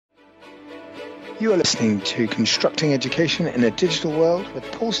You are listening to Constructing Education in a Digital World with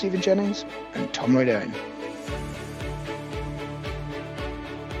Paul Stephen Jennings and Tom Lloyd-Owen.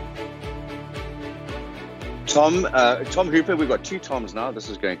 Tom Hooper, we've got two Toms now. This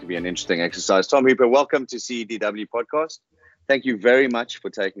is going to be an interesting exercise. Tom Hooper, welcome to CEDW Podcast. Thank you very much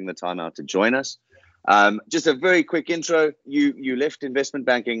for taking the time out to join us. Just a very quick intro. You left investment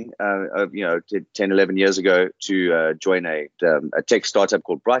banking, 10, 11 years ago to join a tech startup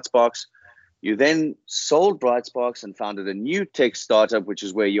called Brightsparks. You then sold Brightsparks and founded a new tech startup, which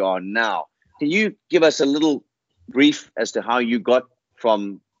is where you are now. Can you give us a little brief as to how you got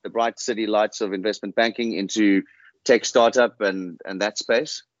from the bright city lights of investment banking into tech startup and that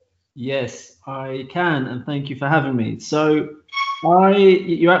space? Yes, I can, and thank you for having me. So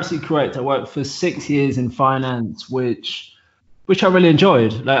you're absolutely correct. I worked for 6 years in finance, which I really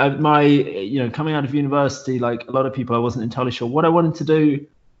enjoyed. Like coming out of university, like a lot of people, I wasn't entirely sure what I wanted to do.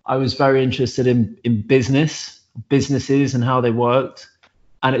 I was very interested in businesses and how they worked,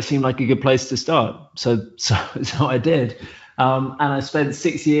 and it seemed like a good place to start. So I did. And I spent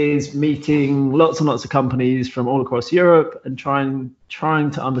 6 years meeting lots and lots of companies from all across Europe and trying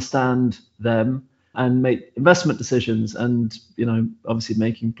to understand them and make investment decisions, and obviously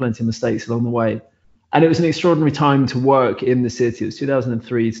making plenty of mistakes along the way. And it was an extraordinary time to work in the city. It was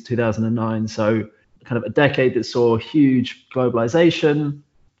 2003 to 2009, so kind of a decade that saw huge globalization,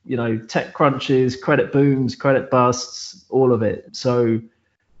 tech crunches, credit booms, credit busts, all of it. So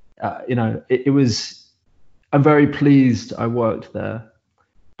it was. I'm very pleased I worked there.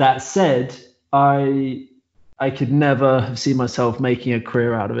 That said, I could never have seen myself making a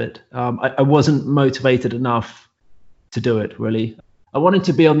career out of it. I wasn't motivated enough to do it, really. I wanted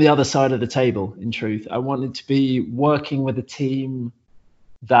to be on the other side of the table, in truth. I wanted to be working with a team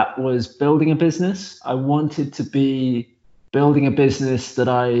that was building a business. I wanted to be building a business that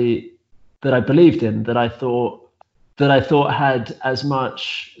I believed in, that I thought had as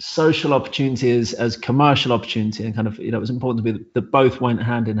much social opportunity as commercial opportunity, and kind of, it was important to me that both went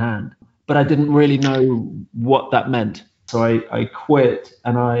hand in hand. But I didn't really know what that meant. So I quit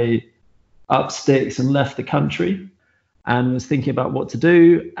and I upped sticks and left the country and was thinking about what to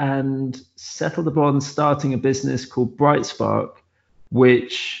do, and settled upon starting a business called Brightspark,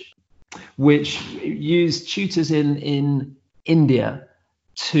 which used tutors in India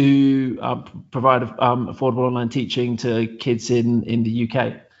to provide affordable online teaching to kids in the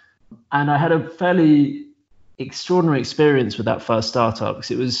UK. And I had a fairly extraordinary experience with that first startup,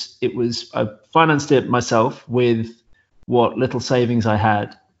 because I financed it myself with what little savings I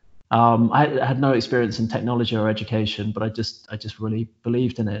had. I had no experience in technology or education, but I just really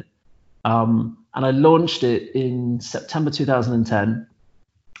believed in it. And I launched it in September 2010,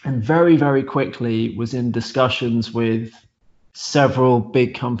 and very, very quickly was in discussions with several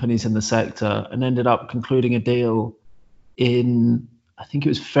big companies in the sector, and ended up concluding a deal in, I think it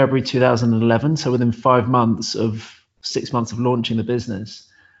was February 2011. So within 6 months of launching the business,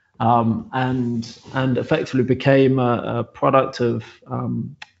 and effectively became a product of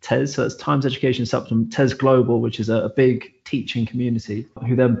TES. So that's Times Education Supplement, TES Global, which is a big teaching community,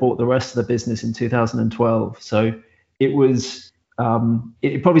 who then bought the rest of the business in 2012. So it was,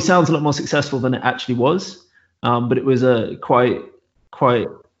 it probably sounds a lot more successful than it actually was. But it was quite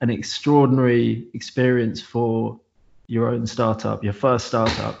an extraordinary experience for your own startup, your first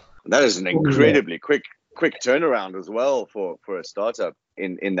startup. That is an incredibly quick turnaround as well for a startup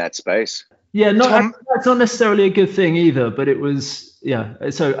in that space. Yeah, that's not necessarily a good thing either, but it was, yeah.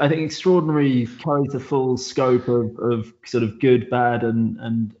 So I think extraordinary carries the full scope of sort of good, bad,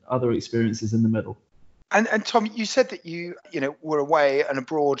 and other experiences in the middle. And Tom, you said that you were away and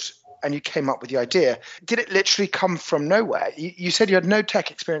abroad, and you came up with the idea. Did it literally come from nowhere? You said you had no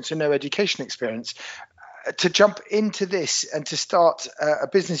tech experience and no education experience. To jump into this and to start a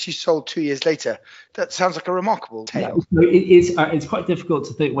business you sold 2 years later, that sounds like a remarkable tale. Yeah, it's quite difficult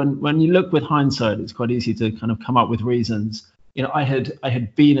to think. When you look with hindsight, it's quite easy to kind of come up with reasons. I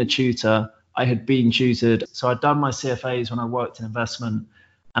had been a tutor, I had been tutored. So I'd done my CFAs when I worked in investment,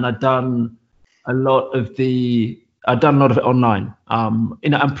 and I'd done a lot of it online.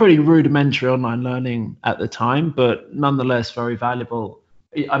 I'm pretty rudimentary online learning at the time, but nonetheless very valuable.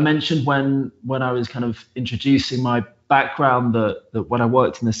 I mentioned when I was kind of introducing my background that when I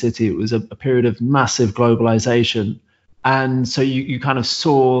worked in the city, it was a period of massive globalization. And so you kind of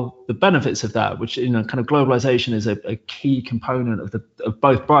saw the benefits of that, which, kind of globalization is a key component of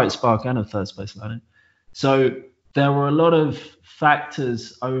both Brightspark and of third space learning. So there were a lot of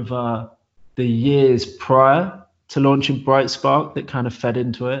factors over the years prior to launching Brightspark that kind of fed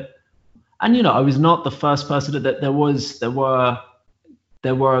into it. And, I was not the first person that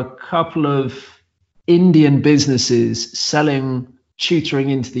there were a couple of Indian businesses selling tutoring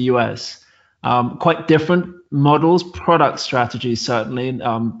into the US. Quite different models, product strategies, certainly.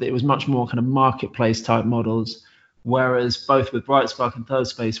 It was much more kind of marketplace type models, whereas both with Brightspark and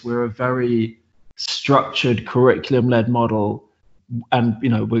ThirdSpace, we're a very structured curriculum-led model. And,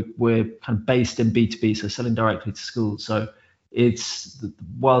 we're kind of based in B2B, so selling directly to schools. So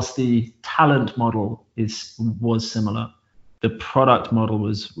whilst the talent model was similar, the product model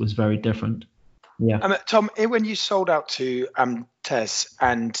was very different. Yeah. Tom, when you sold out to TES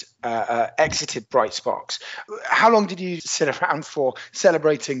and exited Brightspark, how long did you sit around for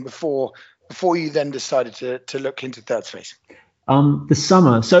celebrating before you then decided to look into ThirdSpace? The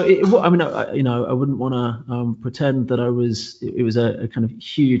summer. So I wouldn't want to pretend that it was a kind of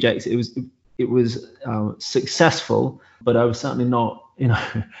huge exit. It was successful, but I was certainly not,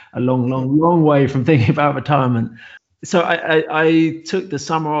 a long way from thinking about retirement. So I took the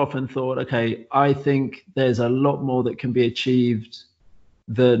summer off and thought, okay, I think there's a lot more that can be achieved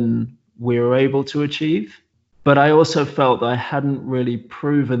than we were able to achieve. But I also felt that I hadn't really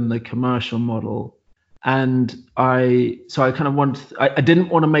proven the commercial model. And I kind of wanted, I didn't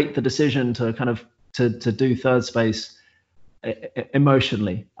want to make the decision to kind of to do ThirdSpace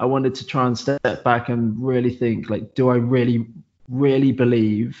emotionally. I wanted to try and step back and really think, like, do I really, really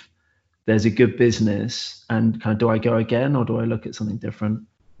believe there's a good business, and kind of do I go again, or do I look at something different?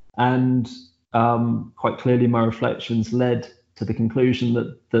 And quite clearly my reflections led to the conclusion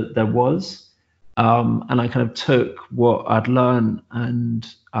that there was, and I kind of took what I'd learned and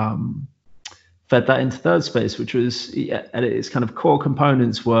fed that into ThirdSpace, which was, at its kind of core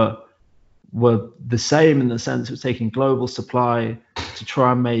components were the same, in the sense it was taking global supply to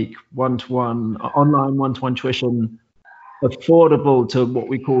try and make online one-to-one tuition affordable to what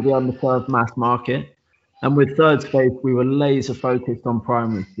we call the underserved mass market. And with ThirdSpace, we were laser focused on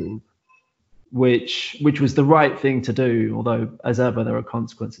primary schools, which was the right thing to do, although as ever there are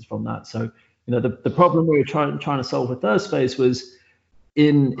consequences from that. So the problem we were trying to solve with ThirdSpace was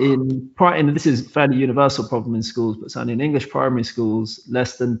this is a fairly universal problem in schools, but certainly in English primary schools,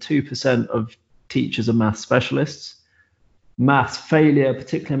 less than 2% of teachers are math specialists. Maths failure,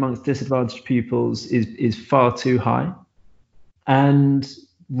 particularly amongst disadvantaged pupils, is far too high. And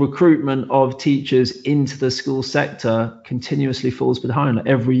recruitment of teachers into the school sector continuously falls behind. Like,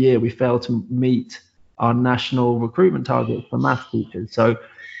 every year we fail to meet our national recruitment target for math teachers. So,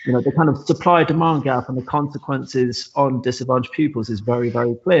 the kind of supply demand gap and the consequences on disadvantaged pupils is very,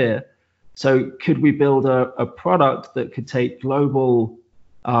 very clear. So could we build a product that could take global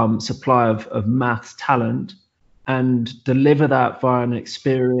supply of maths talent and deliver that via an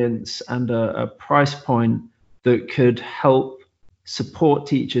experience and a price point that could help support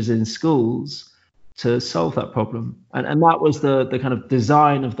teachers in schools to solve that problem? And that was the kind of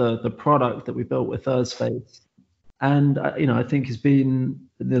design of the product that we built with ThirdSpace. And I think it's been,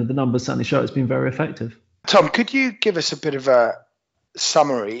 the numbers certainly show it's been very effective. Tom, could you give us a bit of a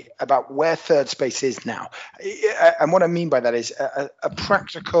summary about where ThirdSpace is now? And what I mean by that is a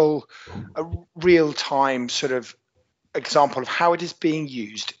practical, a real-time sort of example of how it is being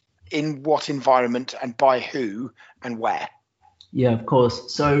used, in what environment, and by who and where. Yeah, of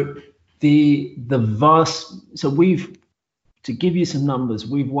course. So to give you some numbers,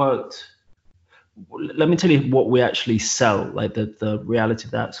 let me tell you what we actually sell, like the reality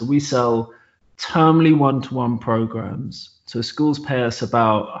of that. So we sell termly one-to-one programs. So schools pay us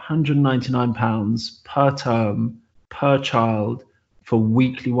about £199 per term per child for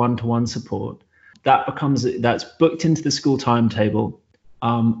weekly one-to-one support. That's booked into the school timetable.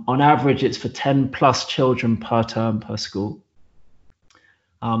 On average, it's for 10 plus children per term per school.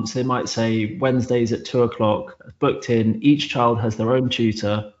 So they might say Wednesdays at 2:00, booked in. Each child has their own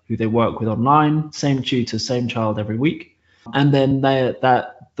tutor who they work with online, same tutor, same child every week. And then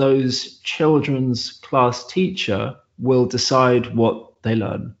those children's class teacher will decide what they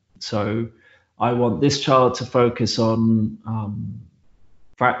learn. So I want this child to focus on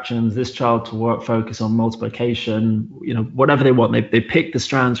fractions, this child to focus on multiplication, whatever they want. They pick the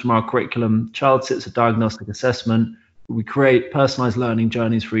strands from our curriculum. Child sits a diagnostic assessment. We create personalized learning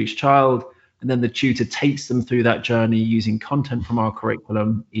journeys for each child, and then the tutor takes them through that journey using content from our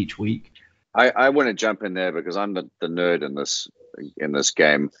curriculum each week. I want to jump in there because I'm the nerd in this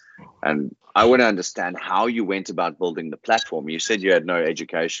game, and I want to understand how you went about building the platform. You said you had no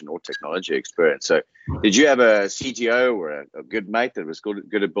education or technology experience. So did you have a CTO or a good mate that was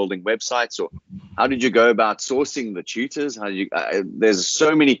good at building websites, or how did you go about sourcing the tutors? There's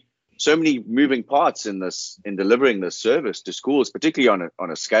so many moving parts in delivering this service to schools, particularly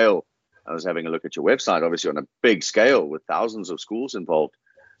on a scale. I was having a look at your website, obviously on a big scale with thousands of schools involved.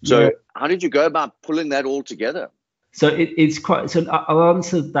 So how did you go about pulling that all together? So it's quite. So I'll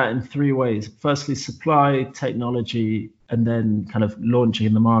answer that in three ways. Firstly, supply, technology, and then kind of launching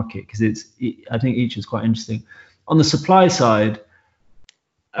in the market, because I think each is quite interesting. On the supply side,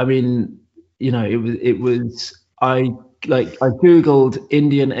 I mean, I Googled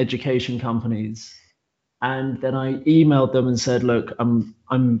Indian education companies, and then I emailed them and said, look,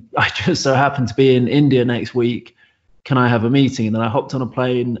 I just so happen to be in India next week. Can I have a meeting? And then I hopped on a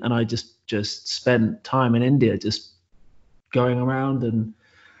plane and I just spent time in India, just going around and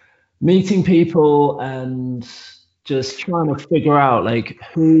meeting people and just trying to figure out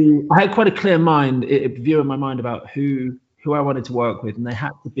who. I had quite a clear view in my mind about who I wanted to work with, and they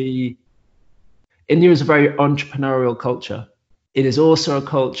had to be. India is a very entrepreneurial culture. It is also a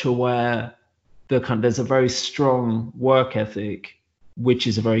culture where there's a very strong work ethic, which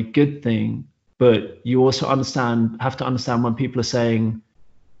is a very good thing. But you also have to understand when people are saying,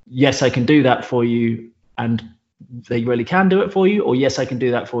 yes, I can do that for you, and they really can do it for you, or yes, I can do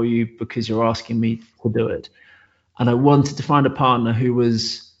that for you because you're asking me to do it. And I wanted to find a partner who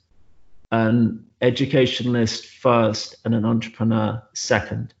was an educationalist first and an entrepreneur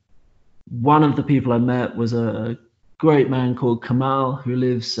second. One of the people I met was a great man called Kamal,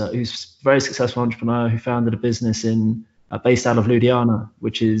 who's a very successful entrepreneur who founded a business based out of Ludhiana,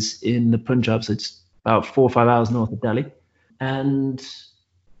 which is in the Punjab, so it's about 4 or 5 hours north of Delhi. And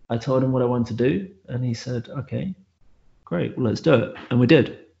I told him what I wanted to do, and he said, okay, great, well, let's do it. And we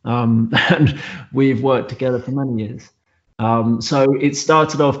did. And we've worked together for many years. So it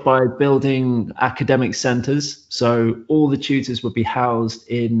started off by building academic centers. So all the tutors would be housed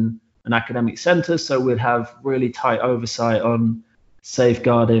in an academic center. So we'd have really tight oversight on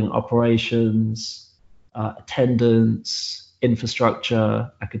safeguarding, operations, attendance,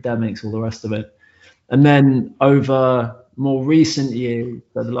 infrastructure, academics, all the rest of it. And then over more recent years,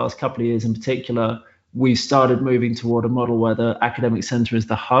 so the last couple of years in particular, we started moving toward a model where the academic center is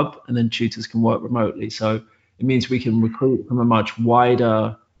the hub and then tutors can work remotely. So it means we can recruit from a much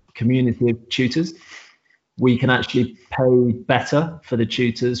wider community of tutors. We can actually pay better for the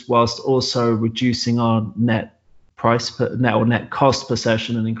tutors whilst also reducing our net cost per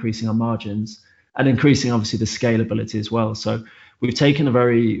session and increasing our margins and increasing obviously the scalability as well. So we took a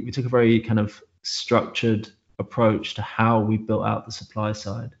very kind of structured approach to how we built out the supply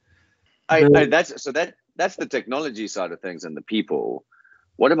side. That's the technology side of things and the people.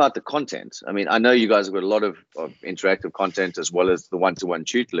 What about the content? I mean, I know you guys have got a lot of interactive content as well as the one-to-one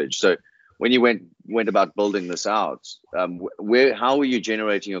tutelage. So when you went about building this out, how were you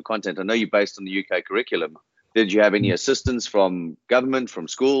generating your content? I know you're based on the UK curriculum. Did you have any assistance from government, from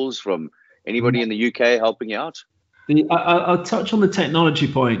schools, from anybody in the UK helping you out? I'll touch on the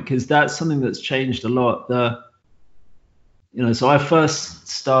technology point because that's something that's changed a lot. So I first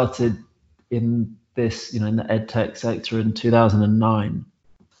started in this, in the ed tech sector in 2009,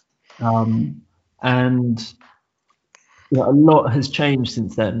 and a lot has changed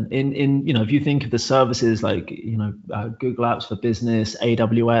since then. If you think of the services like Google Apps for Business,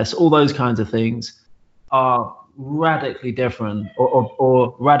 AWS, all those kinds of things are radically different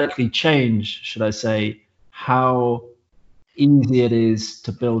or radically change, should I say, how easy it is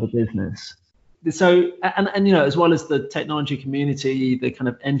to build a business. So, and as well as the technology community, the kind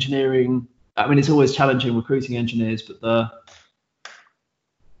of engineering, I mean, it's always challenging recruiting engineers, but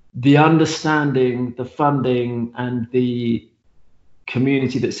the understanding, the funding, and the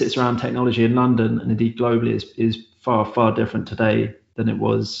community that sits around technology in London and indeed globally is far, far different today than it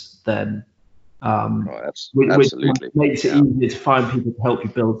was then. Which makes it easier to find people to help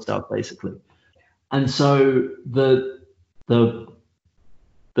you build stuff, basically. And so the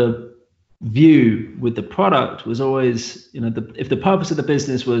view with the product was always, if the purpose of the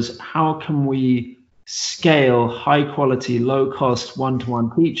business was how can we scale high quality, low cost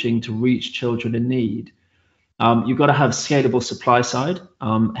one-to-one teaching to reach children in need, you've got to have scalable supply side.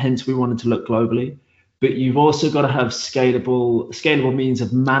 Hence we wanted to look globally, but you've also got to have scalable means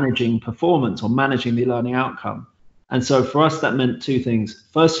of managing performance or managing the learning outcome. And so for us, that meant two things.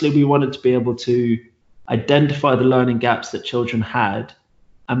 Firstly, we wanted to be able to identify the learning gaps that children had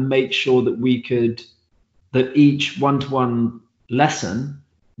and make sure that each one-to-one lesson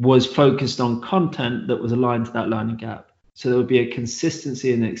was focused on content that was aligned to that learning gap. So there would be a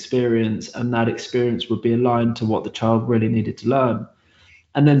consistency in the experience, and that experience would be aligned to what the child really needed to learn.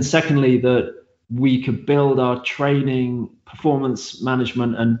 And then secondly, that we could build our training, performance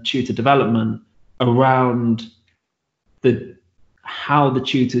management, and tutor development around how the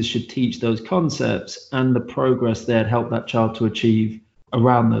tutors should teach those concepts and the progress they'd help that child to achieve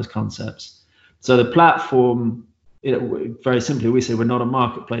around those concepts. So the platform very simply, we say we're not a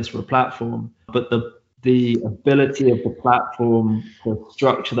marketplace, we're a platform, but the ability of the platform to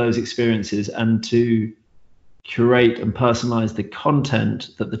structure those experiences and to curate and personalize the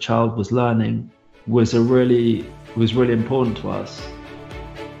content that the child was learning was really important to us.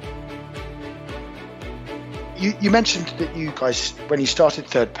 You mentioned that you guys, when you started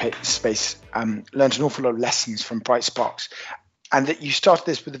Third Space, learned an awful lot of lessons from Bright Sparks, and that you started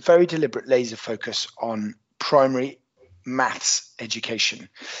this with a very deliberate laser focus on primary maths education.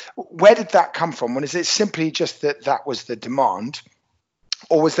 Where did that come from? Was it simply just that was the demand,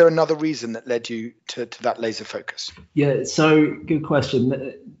 or was there another reason that led you to that laser focus? Yeah, so good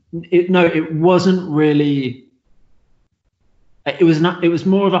question. It wasn't really. It was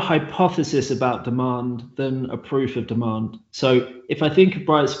more of a hypothesis about demand than a proof of demand. So if I think of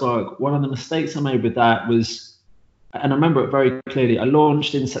Bright Spark, one of the mistakes I made with that was, and I remember it very clearly, I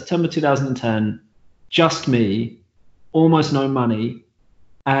launched in September 2010, just me, almost no money,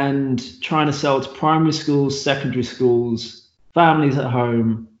 and trying to sell to primary schools, secondary schools, families at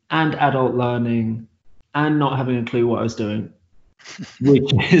home, and adult learning, and not having a clue what I was doing,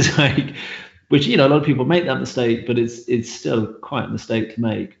 which is like, which, a lot of people make that mistake, but it's still quite a mistake to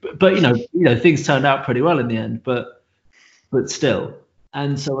make. But things turned out pretty well in the end, but still.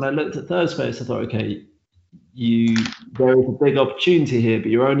 And so when I looked at Third Space, I thought, okay, there is a big opportunity here,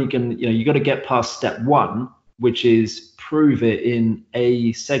 but you're only going to, you got to get past step one, which is prove it in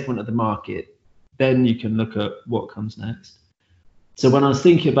a segment of the market. Then you can look at what comes next. So when I was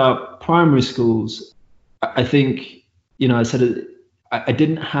thinking about primary schools, I think, I said I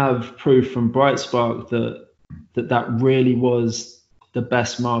didn't have proof from Bright Spark that really was the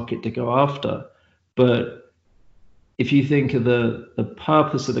best market to go after. But if you think of the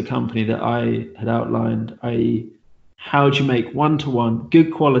purpose of the company that I had outlined, i.e., how do you make one-to-one,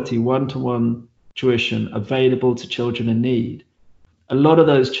 good quality one-to-one tuition available to children in need? A lot of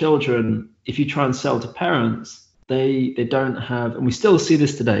those children, if you try and sell to parents, they don't have, and we still see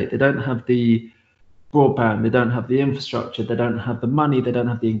this today, they don't have the broadband, they don't have the infrastructure, they don't have the money, they don't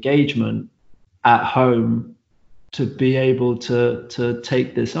have the engagement at home to be able to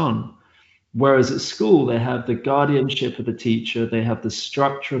take this on. Whereas at school, they have the guardianship of the teacher, they have the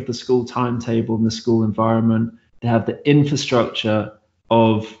structure of the school timetable and the school environment, they have the infrastructure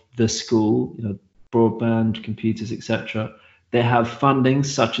of the school, broadband, computers, etc. They have funding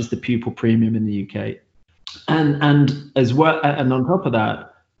such as the pupil premium in the UK. And as well, and on top of that,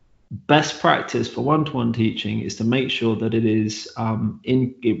 best practice for one-to-one teaching is to make sure that it is run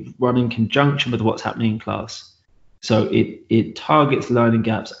in conjunction with what's happening in class. So it targets learning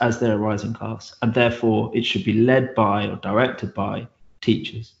gaps as they arise in class, and therefore it should be led by or directed by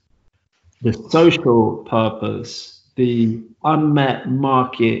teachers. The social purpose, the unmet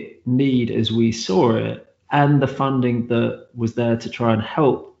market need as we saw it, and the funding that was there to try and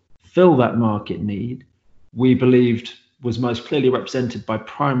help fill that market need, we believed was most clearly represented by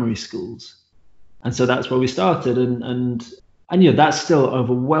primary schools. And so that's where we started. And that's still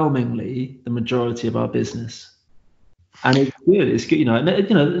overwhelmingly the majority of our business. And it's good. It's good.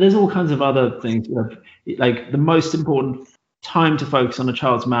 There's all kinds of other things. Like the most important time to focus on a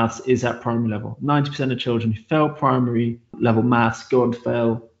child's maths is at primary level. 90% of children who fail primary level maths go on to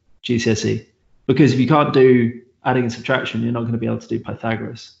fail GCSE. Because if you can't do adding and subtraction, you're not going to be able to do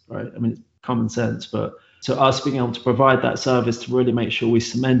Pythagoras, right? I mean, it's common sense, but so us being able to provide that service to really make sure we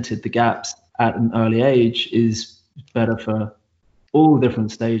cemented the gaps at an early age is better for all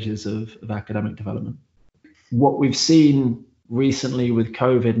different stages of academic development. What we've seen recently with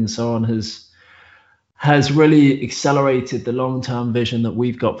COVID and so on has really accelerated the long-term vision that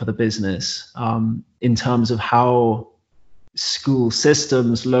we've got for the business in terms of how school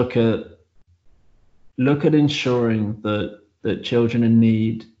systems look at ensuring that children in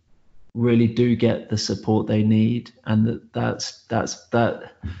need really do get the support they need, and that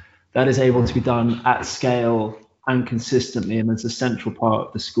is able to be done at scale and consistently, and as a central part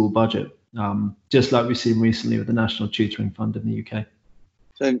of the school budget, just like we've seen recently with the National Tutoring Fund in the UK.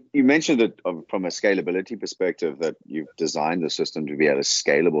 So you mentioned that from a scalability perspective that you've designed the system to be as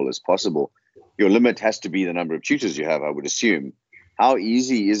scalable as possible. Your limit has to be the number of tutors you have, I would assume. How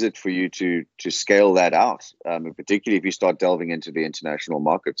easy is it for you to scale that out, particularly if you start delving into the international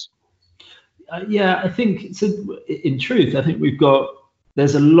markets? I think so. In truth, I think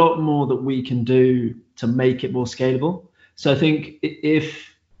there's a lot more that we can do to make it more scalable. So I think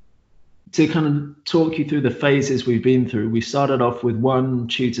if to kind of talk you through the phases we've been through, we started off with one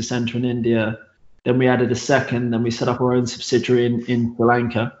tutor center in India, then we added a second, then we set up our own subsidiary in Sri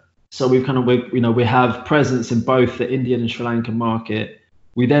Lanka. So we have presence in both the Indian and Sri Lankan market.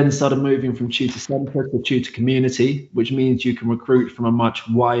 We then started moving from tutor centre to tutor community, which means you can recruit from a much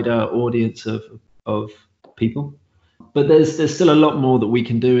wider audience of people. But there's still a lot more that we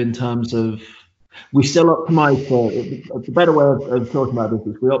can do in terms of, we still optimize for, the better way of talking about this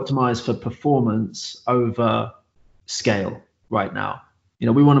is we optimize for performance over scale right now.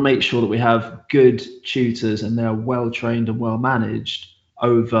 We want to make sure that we have good tutors and they're well trained and well managed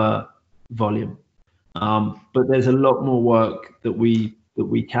over volume. But there's a lot more work that we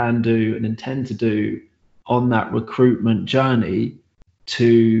can do and intend to do on that recruitment journey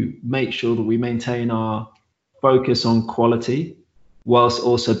to make sure that we maintain our focus on quality whilst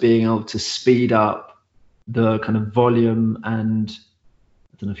also being able to speed up the kind of volume and,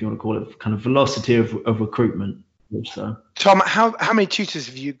 I don't know if you want to call it, kind of velocity of recruitment. So, Tom, how many tutors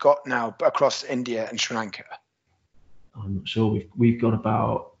have you got now across India and Sri Lanka? I'm not sure. We've got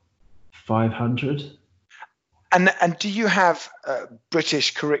about 500. And do you have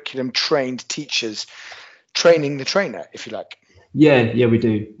British curriculum trained teachers training the trainer, if you like? Yeah, we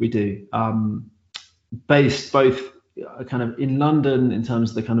do. Based both kind of in London in terms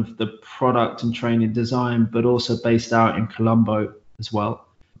of the kind of the product and training design, but also based out in Colombo as well,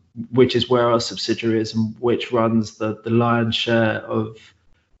 which is where our subsidiary is and which runs the lion's share of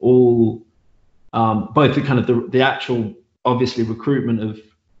all, both the kind of the actual, obviously, recruitment of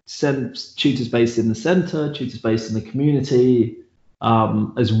tutors based in the centre, tutors based in the community,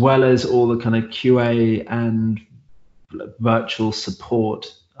 as well as all the kind of QA and virtual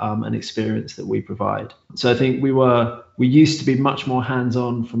support and experience that we provide. So I think we used to be much more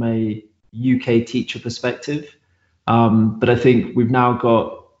hands-on from a UK teacher perspective, but I think we've now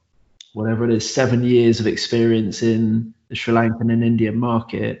got, whatever it is, 7 years of experience in the Sri Lankan and Indian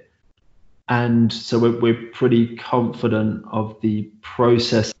market. And so we're pretty confident of the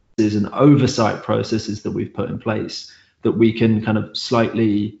processes and oversight processes that we've put in place that we can kind of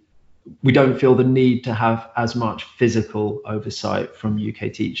we don't feel the need to have as much physical oversight from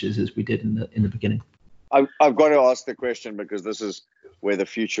UK teachers as we did in the beginning. I've got to ask the question because this is where the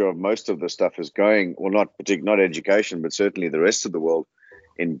future of most of the stuff is going. Well, not education, but certainly the rest of the world.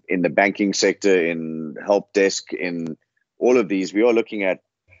 In the banking sector, in help desk, in all of these, we are looking at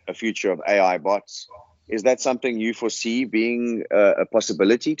a future of AI bots. Is that something you foresee being a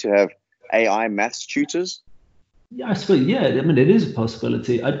possibility to have AI maths tutors? Yeah, I suppose. Yeah, I mean, it is a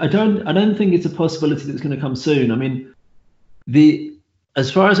possibility. I don't think it's a possibility that's going to come soon. I mean,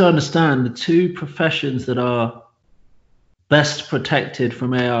 as far as I understand, the two professions that are best protected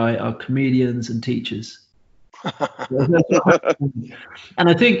from AI are comedians and teachers. And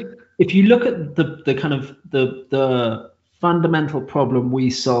I think if you look at the kind of the fundamental problem we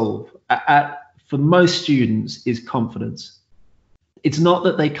solve for most students is confidence. It's not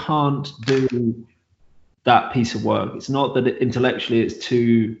that they can't do that piece of work. It's not that intellectually it's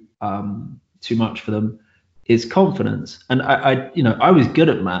too much for them. It's confidence. And I was good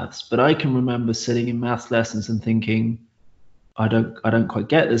at maths, but I can remember sitting in maths lessons and thinking, I don't quite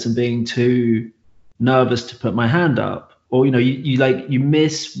get this, and being too nervous to put my hand up, or you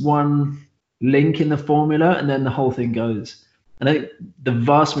miss one link in the formula and then the whole thing goes. And I think the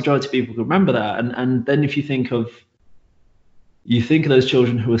vast majority of people can remember that. And then if you think of those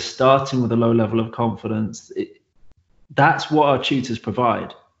children who are starting with a low level of confidence, that's what our tutors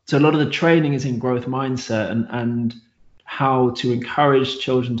provide. So a lot of the training is in growth mindset and how to encourage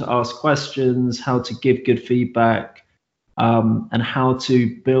children to ask questions, how to give good feedback, and how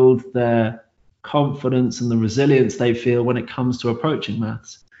to build their confidence and the resilience they feel when it comes to approaching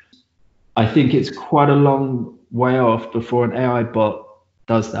maths. I think it's quite a long way off before an AI bot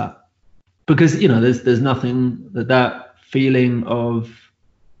does that, because there's nothing that feeling of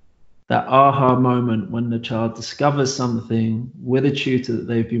that aha moment when the child discovers something with a tutor that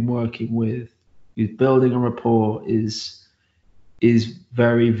they've been working with, who's building a rapport, is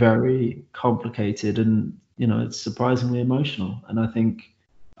very, very complicated, and it's surprisingly emotional. And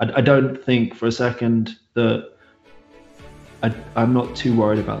I don't think for a second that I'm not too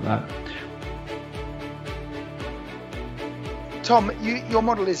worried about that. Tom, your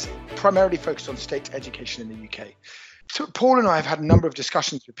model is primarily focused on state education in the UK. So Paul and I have had a number of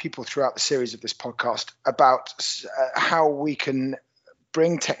discussions with people throughout the series of this podcast about how we can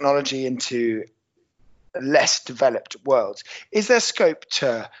bring technology into less developed worlds. Is there scope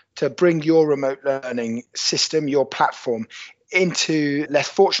to bring your remote learning system, your platform, into less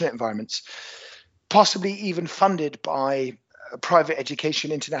fortunate environments, possibly even funded by private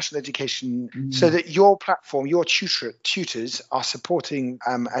education, international education, so that your platform, your tutors are supporting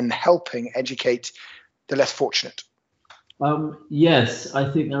and helping educate the less fortunate? Yes,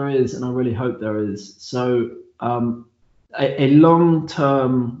 I think there is, and I really hope there is. So a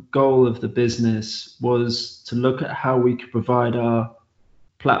long-term goal of the business was to look at how we could provide our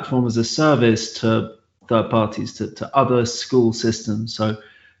platform as a service to third parties, to other school systems. So,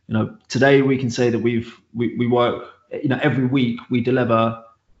 today we can say that we work, every week we deliver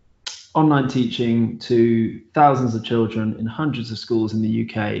online teaching to thousands of children in hundreds of schools in the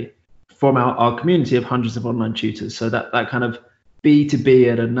UK from our community of hundreds of online tutors. So that kind of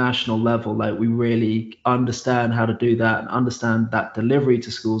B2B at a national level, like we really understand how to do that and understand that delivery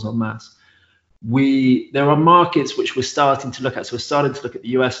to schools en masse. There are markets which we're starting to look at. So we're starting to look at the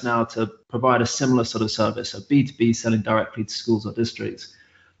US now to provide a similar sort of service, so B2B, selling directly to schools or districts.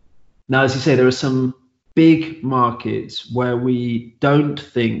 Now, as you say, there are some big markets where we don't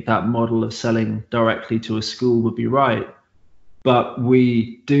think that model of selling directly to a school would be right. But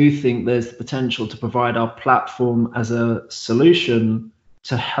we do think there's the potential to provide our platform as a solution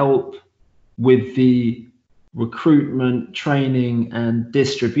to help with the recruitment, training, and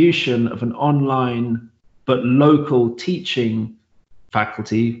distribution of an online but local teaching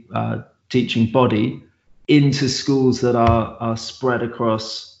faculty, teaching body into schools that are spread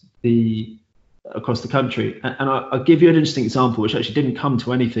across the country. And I'll give you an interesting example, which actually didn't come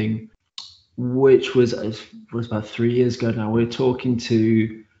to anything, which was about 3 years ago now. We were talking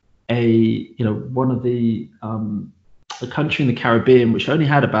to one of a country in the Caribbean, which only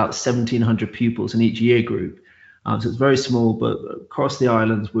had about 1,700 pupils in each year group. So it's very small, but across the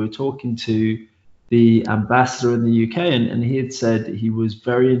islands, we were talking to the ambassador in the UK, and he had said he was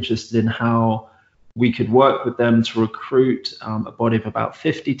very interested in how we could work with them to recruit a body of about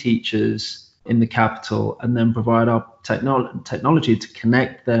 50 teachers in the capital, and then provide our technology to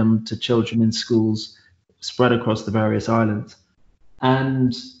connect them to children in schools spread across the various islands.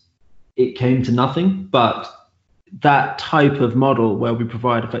 And it came to nothing, but that type of model where we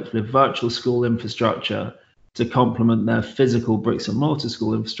provide effectively a virtual school infrastructure to complement their physical bricks and mortar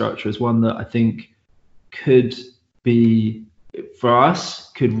school infrastructure is one that I think could be, for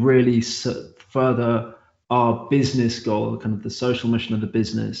us, could really further our business goal, kind of the social mission of the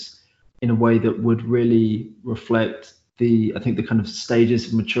business, in a way that would really reflect the kind of stages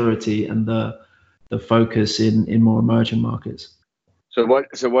of maturity and the focus in more emerging markets. So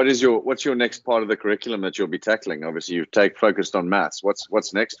what's your next part of the curriculum that you'll be tackling? Obviously, you've focused on maths.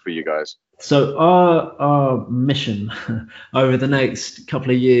 What's next for you guys? So our mission over the next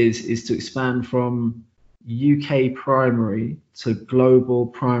couple of years is to expand from UK primary to global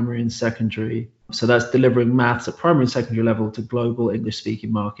primary and secondary. So that's delivering maths at primary and secondary level to global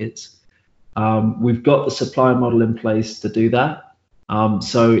English-speaking markets. We've got the supply model in place to do that.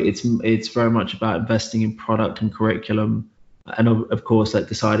 So it's very much about investing in product and curriculum, and of course, like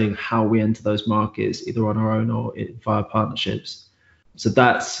deciding how we enter those markets, either on our own or via partnerships. So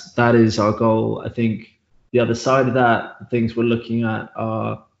that is our goal. I think the other side of that, the things we're looking at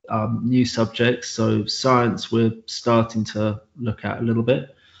are new subjects. So science, we're starting to look at a little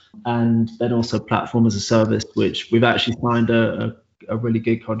bit, and then also platform as a service, which we've actually signed a really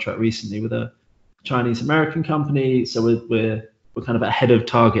good contract recently with a Chinese American company. So we're kind of ahead of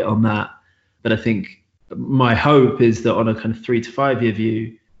target on that. But I think my hope is that on a kind of 3 to 5 year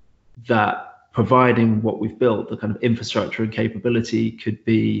view, that providing what we've built, the kind of infrastructure and capability, could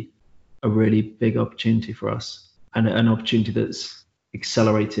be a really big opportunity for us, and an opportunity that's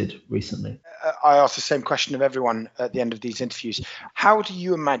accelerated recently. I ask the same question of everyone at the end of these interviews. How do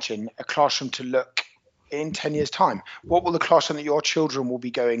you imagine a classroom to look in 10 years' time? What will the classroom that your children will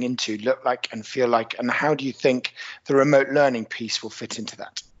be going into look like and feel like? And how do you think the remote learning piece will fit into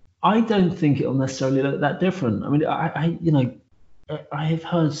that? I don't think it'll necessarily look that different. I mean, I have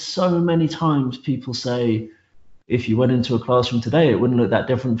heard so many times people say, if you went into a classroom today, it wouldn't look that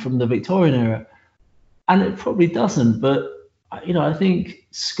different from the Victorian era. And it probably doesn't. But, I think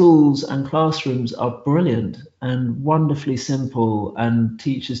schools and classrooms are brilliant and wonderfully simple, and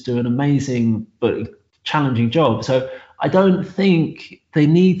teachers do an amazing but challenging job. So I don't think they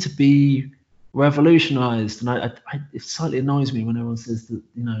need to be revolutionized. And it slightly annoys me when everyone says that,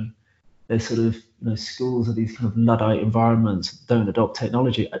 they're sort of, schools are these kind of Luddite environments that don't adopt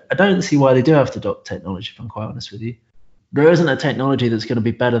technology. I don't see why they do have to adopt technology, if I'm quite honest with you. There isn't a technology that's going to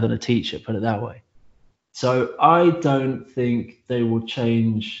be better than a teacher, put it that way. So I don't think they will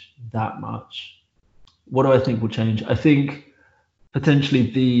change that much. What do I think will change? I think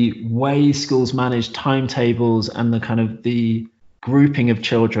potentially the way schools manage timetables and the kind of the grouping of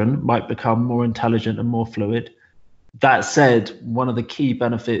children might become more intelligent and more fluid. That said, one of the key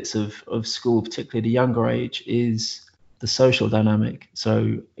benefits of school, particularly at a younger age, is the social dynamic.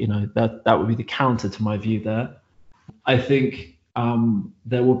 So, that would be the counter to my view there. I think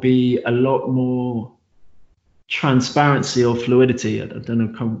there will be a lot more transparency or fluidity, I don't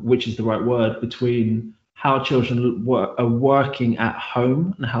know which is the right word, between how children are working at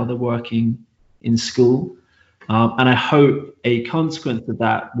home and how they're working in school. And I hope a consequence of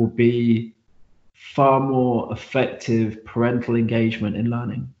that will be far more effective parental engagement in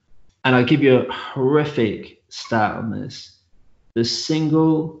learning. And I'll give you a horrific stat on this. The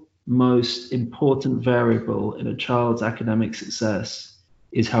single most important variable in a child's academic success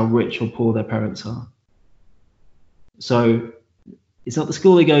is how rich or poor their parents are. So it's not the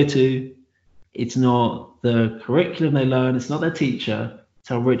school they go to, it's not the curriculum they learn, it's not their teacher, it's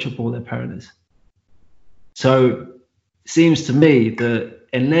how rich or poor their parent is. So it seems to me that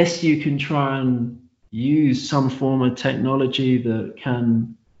unless you can try and use some form of technology that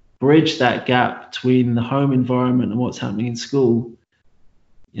can bridge that gap between the home environment and what's happening in school,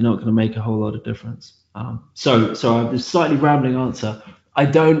 you're not going to make a whole lot of difference. So I have a slightly rambling answer. I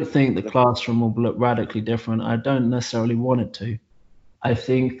don't think the classroom will look radically different. I don't necessarily want it to. I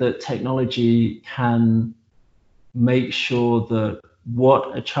think that technology can make sure that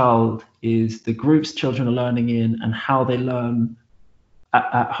what a child is, the groups children are learning in, and how they learn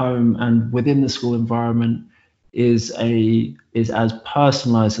at home and within the school environment is as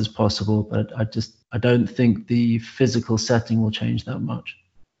personalized as possible. But I don't think the physical setting will change that much.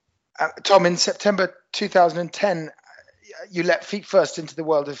 Tom, in September 2010, you let feet first into the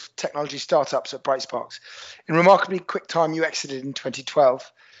world of technology startups at Brightsparks. In remarkably quick time, you exited in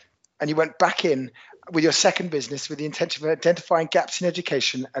 2012, and you went back in with your second business with the intention of identifying gaps in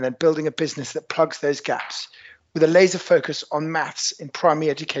education and then building a business that plugs those gaps with a laser focus on maths in primary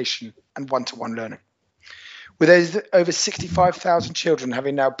education and one-to-one learning. With over 65,000 children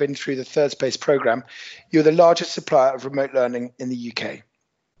having now been through the Third Space program, you're the largest supplier of remote learning in the UK.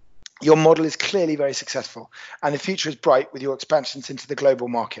 Your model is clearly very successful, and the future is bright with your expansions into the global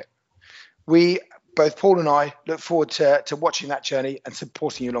market. We, both Paul and I, look forward to watching that journey and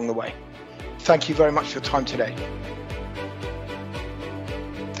supporting you along the way. Thank you very much for your time today.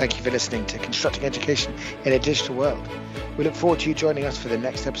 Thank you for listening to Constructing Education in a Digital World. We look forward to you joining us for the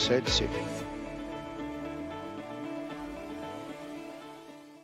next episode soon.